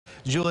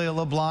Julia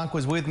LeBlanc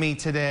was with me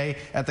today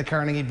at the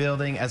Carnegie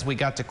Building as we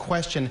got to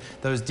question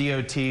those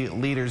DOT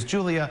leaders.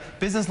 Julia,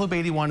 Business Loop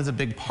 81 is a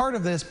big part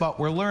of this, but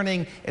we're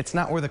learning it's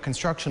not where the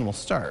construction will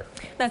start.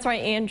 That's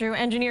right, Andrew.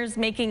 Engineers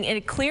making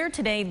it clear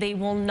today they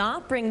will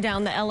not bring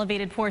down the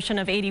elevated portion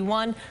of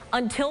 81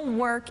 until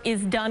work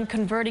is done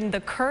converting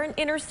the current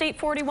Interstate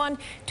 41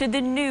 to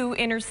the new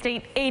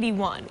Interstate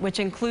 81, which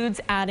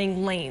includes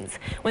adding lanes.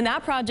 When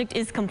that project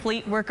is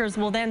complete, workers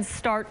will then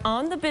start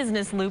on the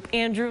business loop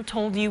Andrew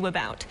told you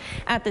about.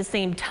 At the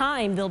same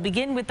time, they'll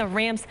begin with the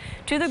ramps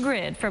to the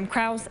grid from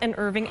Krause and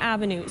Irving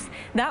Avenues.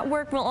 That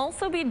work will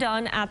also be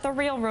done at the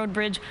railroad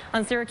bridge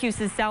on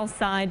Syracuse's south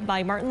side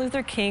by Martin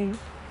Luther King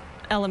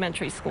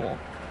Elementary School.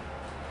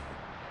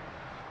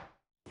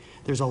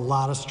 There's a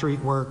lot of street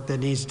work that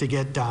needs to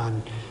get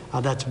done.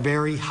 That's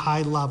very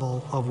high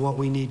level of what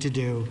we need to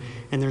do,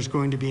 and there's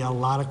going to be a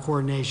lot of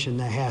coordination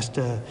that has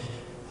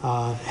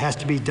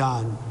to be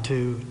done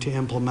to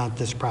implement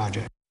this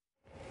project.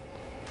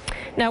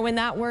 Now, when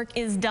that work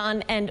is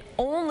done, and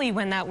only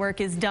when that work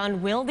is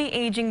done, will the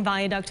aging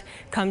viaduct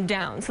come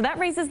down? So that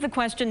raises the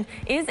question,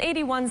 is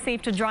 81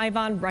 safe to drive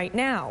on right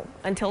now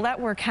until that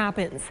work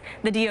happens?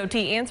 The DOT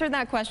answered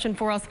that question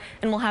for us,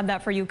 and we'll have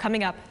that for you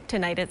coming up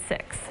tonight at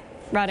 6.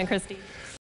 Rod and Christy.